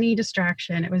didn't have any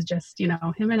distraction. It was just, him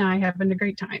and I having a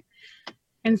great time.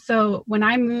 And so when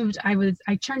I moved,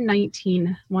 I turned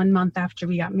 19 1 month after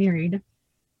we got married.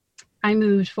 I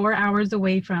moved 4 hours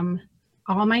away from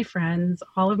all my friends,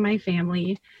 all of my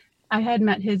family. I had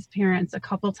met his parents a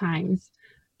couple times.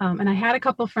 And I had a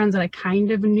couple friends that I kind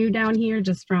of knew down here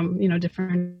just from,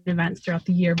 different events throughout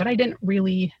the year, but I didn't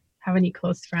really have any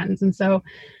close friends. And so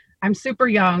I'm super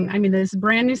young. I'm in this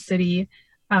brand new city.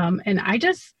 And I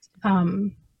just,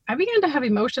 I began to have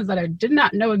emotions that I did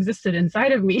not know existed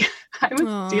inside of me. I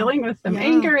was dealing with some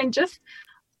anger and just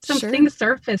some things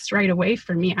surfaced right away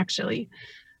for me, actually.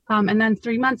 And then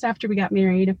 3 months after we got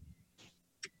married,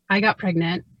 I got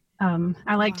pregnant.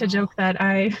 I like to joke that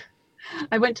I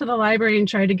went to the library and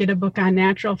tried to get a book on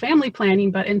natural family planning,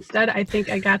 but instead I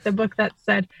think I got the book that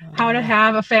said how to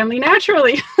have a family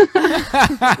naturally.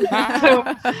 So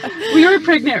we were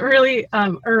pregnant really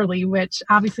early, which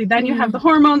obviously then you have the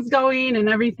hormones going and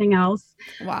everything else.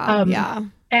 Wow. Yeah.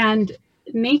 And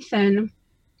Nathan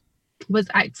was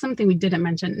something we didn't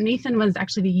mention. Nathan was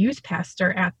actually the youth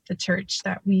pastor at the church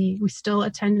that we still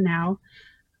attend now.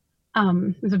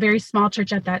 It was a very small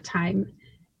church at that time.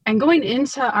 And going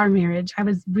into our marriage, I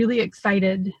was really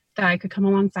excited that I could come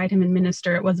alongside him and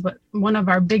minister. It was one of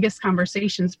our biggest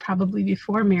conversations probably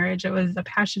before marriage. It was a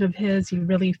passion of his. He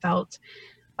really felt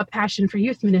a passion for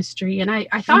youth ministry. And I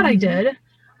thought I did.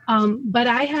 But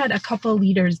I had a couple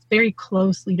leaders, very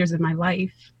close leaders in my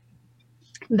life,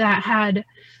 that had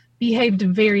behaved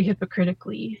very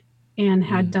hypocritically and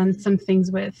had done some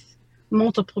things with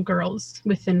multiple girls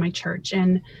within my church.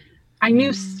 And I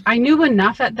knew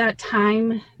enough at that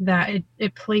time that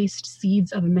it placed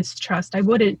seeds of mistrust. I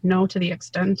wouldn't know to the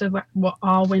extent of what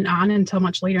all went on until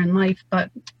much later in life, but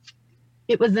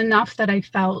it was enough that I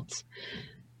felt,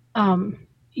 I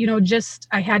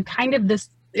had kind of this,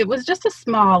 it was just a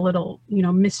small little,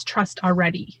 mistrust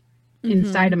already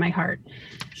inside of my heart.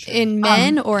 In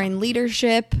men or in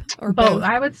leadership or both?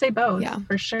 I would say both,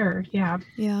 for sure. Yeah.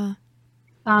 Yeah.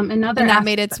 And that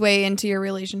made its way into your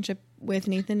relationship with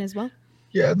Nathan as well?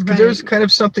 Yeah, because there's kind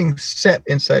of something set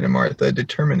inside of Martha, a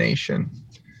determination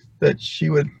that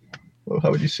she would, how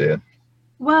would you say it?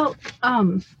 Well,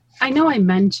 I know I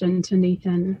mentioned to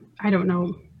Nathan, I don't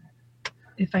know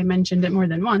if I mentioned it more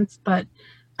than once, but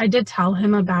I did tell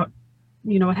him about,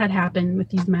 what had happened with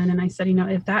these men. And I said,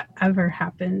 if that ever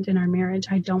happened in our marriage,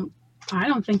 I don't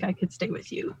think I could stay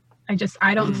with you.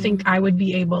 I don't think I would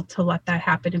be able to let that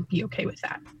happen and be okay with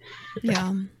that.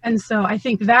 Yeah. And so I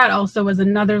think that also was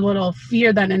another little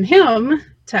fear then in him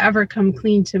to ever come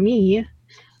clean to me.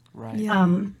 Right.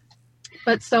 Yeah.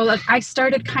 But so I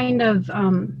started kind of,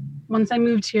 once I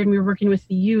moved here and we were working with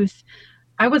the youth,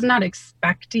 I was not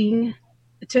expecting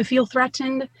to feel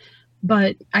threatened,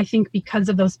 but I think because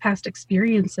of those past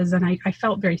experiences, and I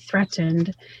felt very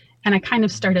threatened, and I kind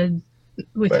of started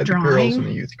withdrawing. By the girls in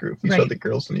the youth group. You saw the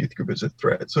girls in the youth group as a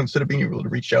threat. So instead of being able to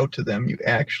reach out to them, you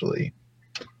actually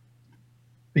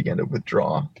began to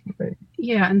withdraw. Right?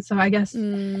 Yeah, and so I guess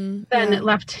then it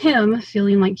left him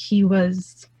feeling like he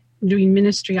was doing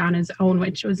ministry on his own,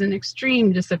 which was an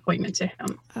extreme disappointment to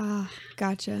him.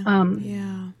 Gotcha.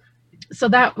 Yeah. So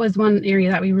that was one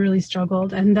area that we really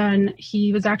struggled. And then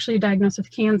he was actually diagnosed with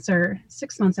cancer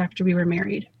 6 months after we were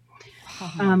married.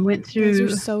 Wow. Went through. You were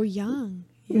so young.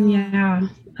 Yeah.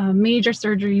 Major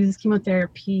surgeries,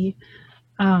 chemotherapy.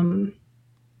 And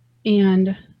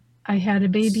I had a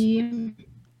baby.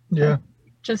 Yeah.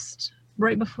 Just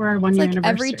right before our 1 It's year like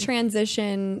anniversary. every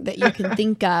transition that you can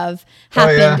think of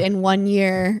happened in 1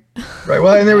 year. Right.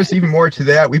 Well, and there was even more to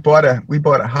that. We bought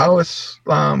a house.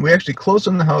 We actually closed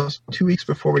on the house 2 weeks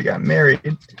before we got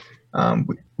married.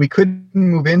 We couldn't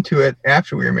move into it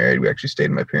after we were married. We actually stayed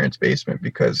in my parents' basement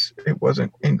because it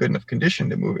wasn't in good enough condition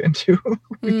to move into when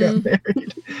we got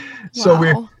married.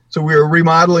 Wow. So we were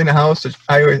remodeling a house that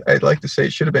I'd like to say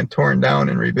should have been torn down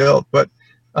and rebuilt. But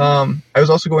I was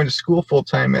also going to school full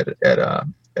time at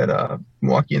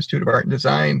Milwaukee Institute of Art and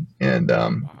Design, and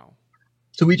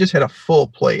so we just had a full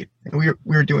plate, and we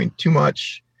were doing too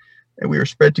much, and we were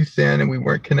spread too thin, and we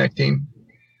weren't connecting.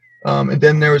 And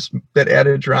then there was that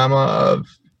added drama of,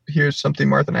 here's something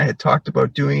Martha and I had talked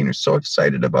about doing, or so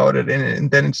excited about it, and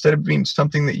then instead of being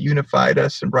something that unified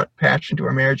us and brought passion to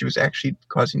our marriage, it was actually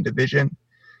causing division.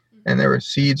 And there were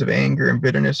seeds of anger and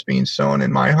bitterness being sown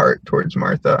in my heart towards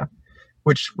Martha,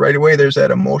 which right away there's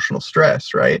that emotional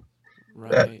stress, right?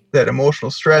 That emotional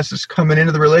stress is coming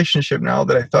into the relationship now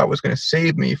that I thought was going to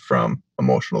save me from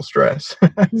emotional stress.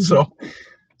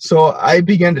 So I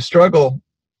began to struggle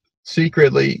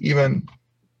secretly, even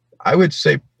I would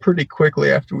say pretty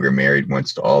quickly after we were married,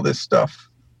 once all this stuff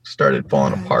started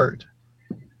falling apart.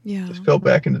 Just fell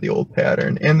back into the old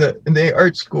pattern. And the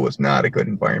art school was not a good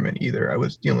environment either. I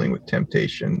was dealing with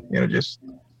temptation,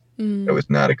 it was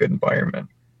not a good environment.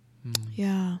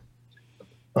 Yeah.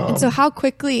 And so how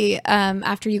quickly,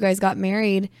 after you guys got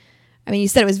married, I mean, you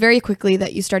said it was very quickly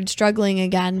that you started struggling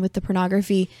again with the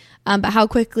pornography, but how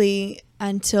quickly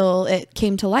until it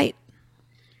came to light?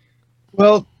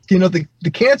 Well, the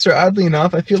cancer, oddly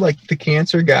enough, I feel like the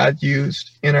cancer God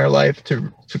used in our life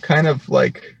to kind of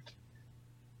like,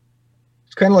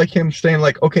 it's kind of like him saying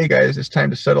like, okay, guys, it's time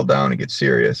to settle down and get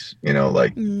serious.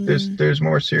 There's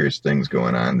more serious things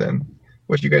going on than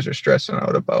what you guys are stressing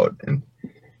out about. And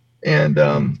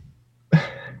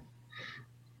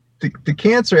the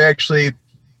cancer actually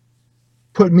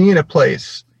put me in a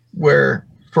place where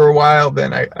for a while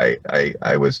then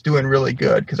I was doing really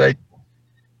good, because I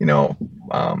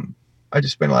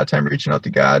just spent a lot of time reaching out to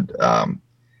God.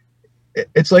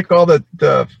 It's like all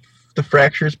the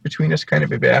fractures between us kind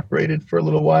of evaporated for a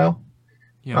little while.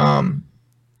 And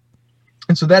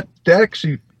so that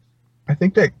actually, I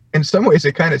think that in some ways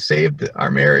it kind of saved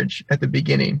our marriage at the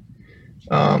beginning.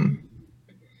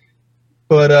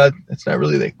 But it's not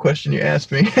really the question you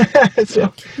asked me.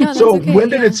 So when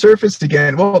did it surface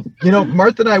again? Well,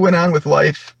 Martha and I went on with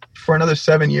life for another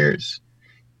 7 years,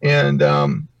 and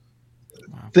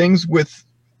things with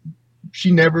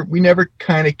we never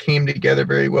kind of came together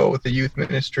very well with the youth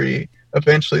ministry.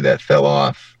 Eventually that fell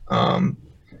off.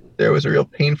 There was a real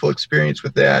painful experience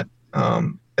with that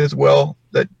as well,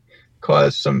 that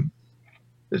caused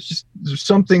there's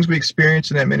some things we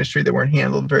experienced in that ministry that weren't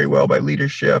handled very well by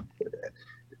leadership.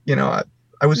 I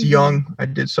was young. I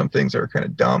did some things that were kind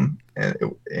of dumb, and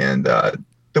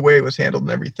the way it was handled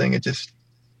and everything, it just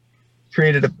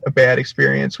created a bad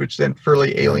experience, which then further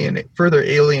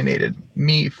alienated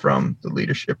me from the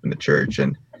leadership in the church.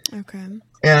 And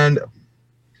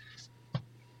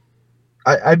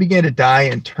I began to die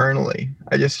internally.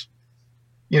 I just,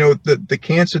 the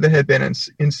cancer that had been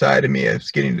inside of me, I was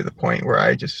getting to the point where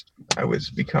I was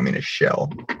becoming a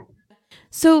shell.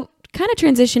 So kind of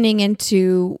transitioning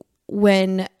into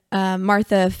when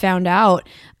Martha found out,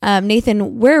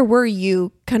 Nathan, where were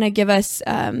you? Kind of give us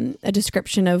a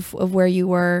description of where you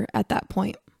were at that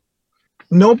point.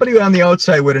 Nobody on the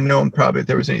outside would have known probably if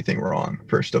there was anything wrong,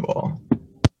 first of all.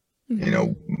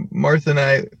 Martha and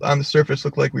I on the surface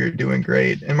looked like we were doing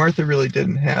great, and Martha really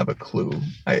didn't have a clue.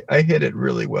 I hid it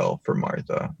really well for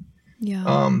Martha.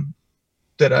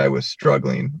 That I was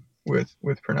struggling with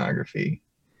pornography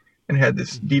and had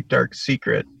this deep, dark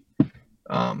secret.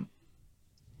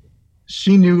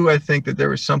 She knew, I think, that there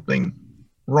was something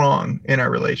wrong in our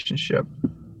relationship,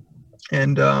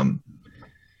 and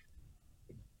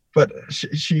but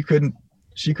she couldn't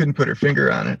put her finger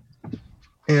on it.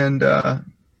 And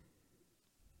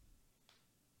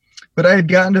but I had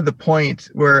gotten to the point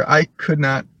where I could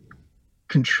not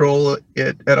control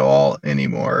it at all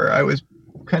anymore. I was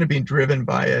kind of being driven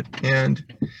by it, and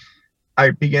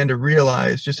I began to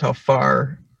realize just how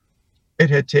far it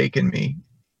had taken me.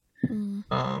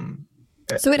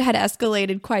 So it had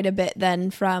escalated quite a bit then,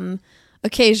 from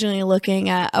occasionally looking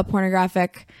at a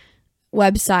pornographic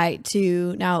website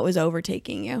to now it was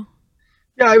overtaking you.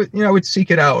 Yeah, I would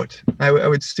seek it out. I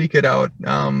would seek it out.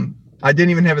 I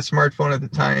didn't even have a smartphone at the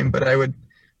time, but I would,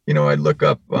 I'd look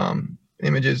up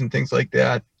images and things like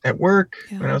that at work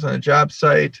when I was on a job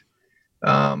site.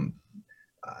 I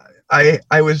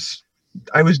was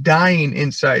dying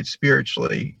inside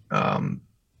spiritually.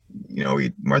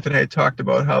 Martha and I had talked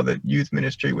about how the youth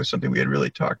ministry was something we had really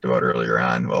talked about earlier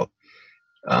on. Well,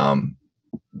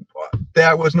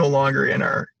 that was no longer in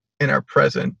our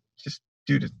present, just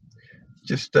due to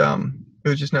it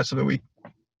was just not something we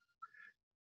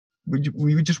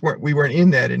weren't in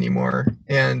that anymore.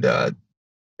 And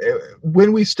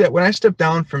when I stepped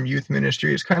down from youth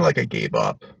ministry, it's kind of like I gave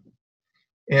up,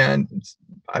 and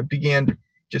I began to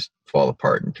just fall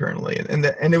apart internally. And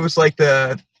it was like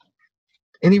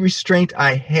any restraint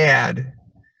I had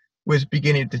was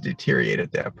beginning to deteriorate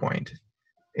at that point.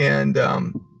 And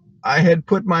I had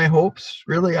put my hopes,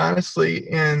 really honestly,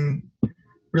 in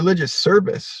religious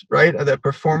service, right? That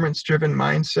performance-driven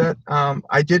mindset.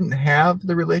 I didn't have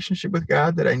the relationship with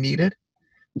God that I needed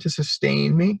to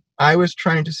sustain me. I was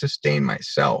trying to sustain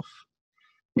myself.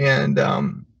 And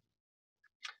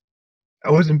I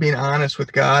wasn't being honest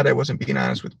with God. I wasn't being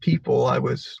honest with people. I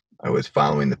was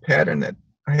following the pattern that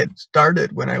I had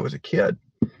started when I was a kid.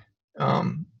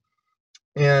 And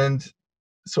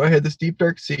so I had this deep,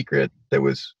 dark secret that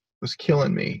was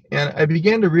killing me. And I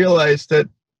began to realize that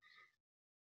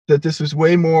this was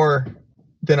way more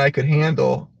than I could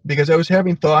handle, because I was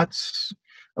having thoughts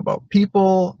about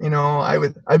people.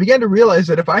 I began to realize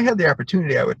that if I had the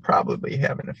opportunity, I would probably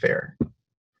have an affair.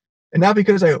 And not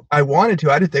because I wanted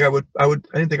to. I didn't think I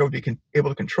would be able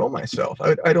to control myself.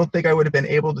 I don't think I would have been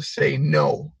able to say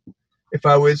no if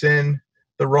I was in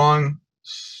the wrong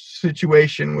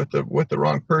situation with the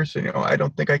wrong person. I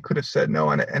don't think I could have said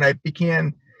no. And I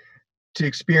began to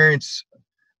experience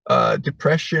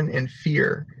depression and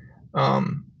fear.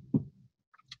 And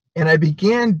I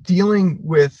began dealing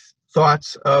with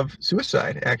thoughts of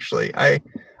suicide. Actually,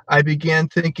 I began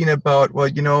thinking about,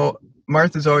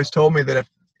 Martha's always told me that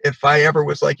if I ever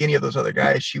was like any of those other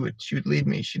guys, she would leave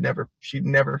me. She'd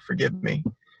never forgive me.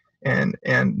 And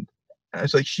I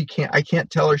was like, I can't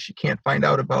tell her, she can't find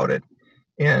out about it.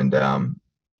 And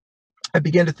I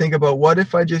began to think about, what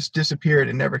if I just disappeared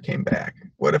and never came back?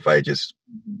 What if I just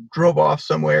drove off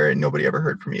somewhere and nobody ever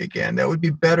heard from me again? That would be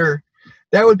better.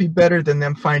 That would be better than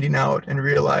them finding out and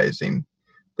realizing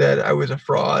that I was a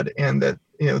fraud, and that,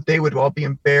 they would all be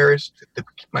embarrassed.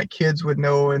 My kids would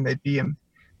know, and they'd be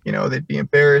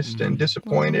embarrassed and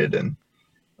disappointed. And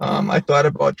I thought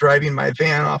about driving my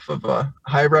van off of a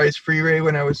high-rise freeway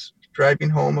when I was driving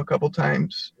home a couple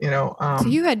times. So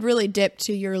you had really dipped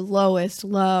to your lowest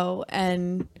low,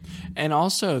 and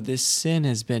also this sin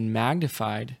has been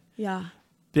magnified. Yeah.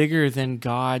 Bigger than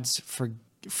God's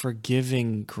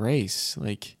forgiving grace.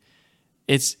 Like,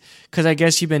 it's because I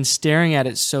guess you've been staring at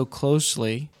it so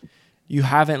closely, you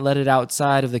haven't let it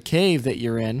outside of the cave that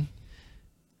you're in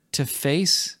to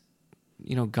face,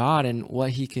 God and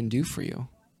what He can do for you.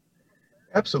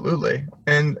 Absolutely.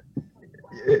 And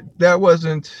it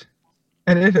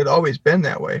had always been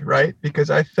that way, right? Because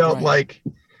I felt like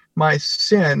my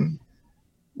sin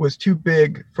was too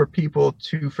big for people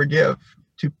to forgive,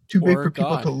 too big for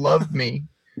people to love me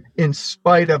in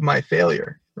spite of my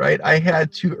failure, right? I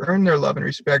had to earn their love and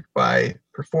respect by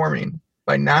performing,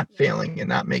 by not failing and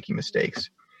not making mistakes.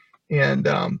 And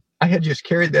I had just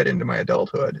carried that into my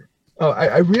adulthood.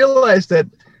 I realized that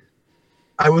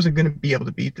I wasn't going to be able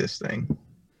to beat this thing.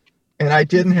 And I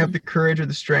didn't have the courage or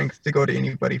the strength to go to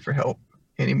anybody for help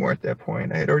anymore at that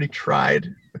point. I had already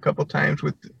tried a couple times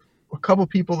with a couple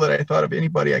people that I thought of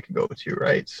anybody I could go to,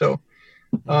 right? So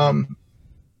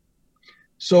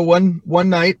one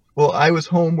night, I was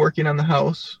home working on the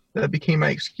house. That became my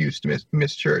excuse to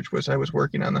miss church, was I was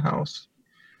working on the house.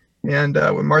 And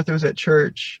when Martha was at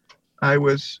church, I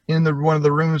was in one of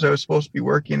the rooms I was supposed to be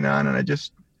working on, and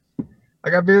I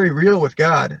got very real with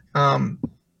God. And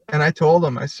I told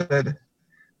him, I said,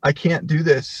 I can't do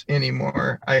this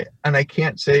anymore. I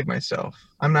can't save myself.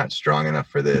 I'm not strong enough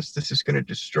for this. This is going to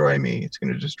destroy me. It's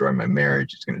going to destroy my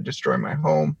marriage. It's going to destroy my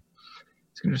home.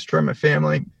 It's going to destroy my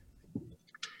family.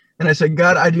 And I said,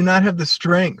 God, I do not have the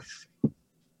strength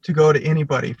to go to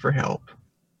anybody for help.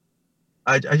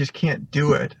 I just can't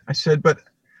do it. I said, but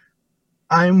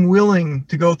I'm willing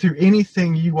to go through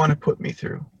anything you want to put me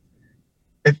through.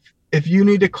 If you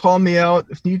need to call me out,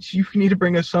 if you need to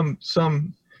bring us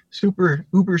some super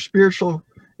uber spiritual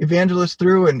evangelist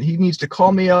through, and he needs to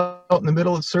call me out in the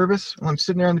middle of the service while I'm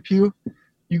sitting there on the pew,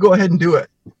 you go ahead and do it.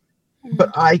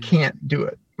 But I can't do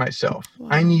it myself. Wow.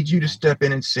 I need you to step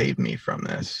in and save me from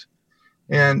this.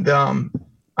 And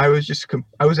I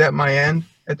was at my end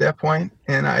at that point,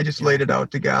 and I just laid it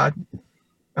out to God.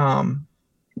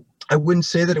 I wouldn't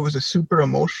say that it was a super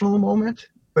emotional moment,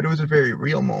 but it was a very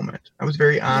real moment. I was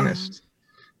very honest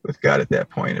with God at that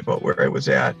point about where I was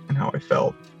at and how I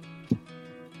felt.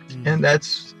 And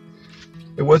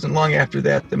it wasn't long after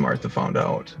that Martha found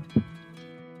out.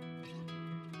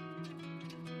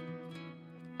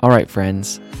 All right,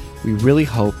 friends, we really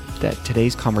hope that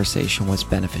today's conversation was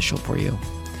beneficial for you.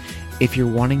 If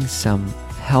you're wanting some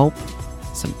help,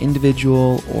 some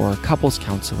individual or couples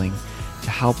counseling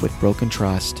to help with broken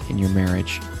trust in your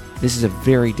marriage, this is a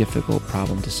very difficult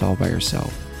problem to solve by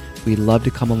yourself. We'd love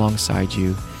to come alongside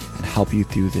you and help you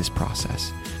through this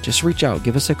process. Just reach out,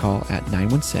 give us a call at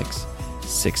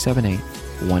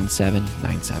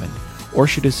 916-678-1797 or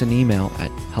shoot us an email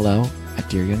at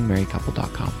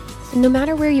hello@dearyoungmarriedcouple.com. And no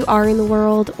matter where you are in the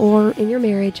world or in your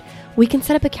marriage, we can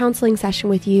set up a counseling session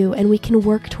with you and we can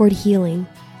work toward healing.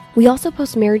 We also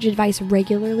post marriage advice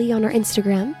regularly on our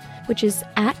Instagram, which is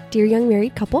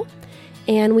 @DearYoungMarriedCouple,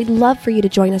 and we'd love for you to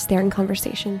join us there in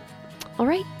conversation. All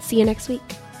right, see you next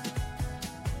week.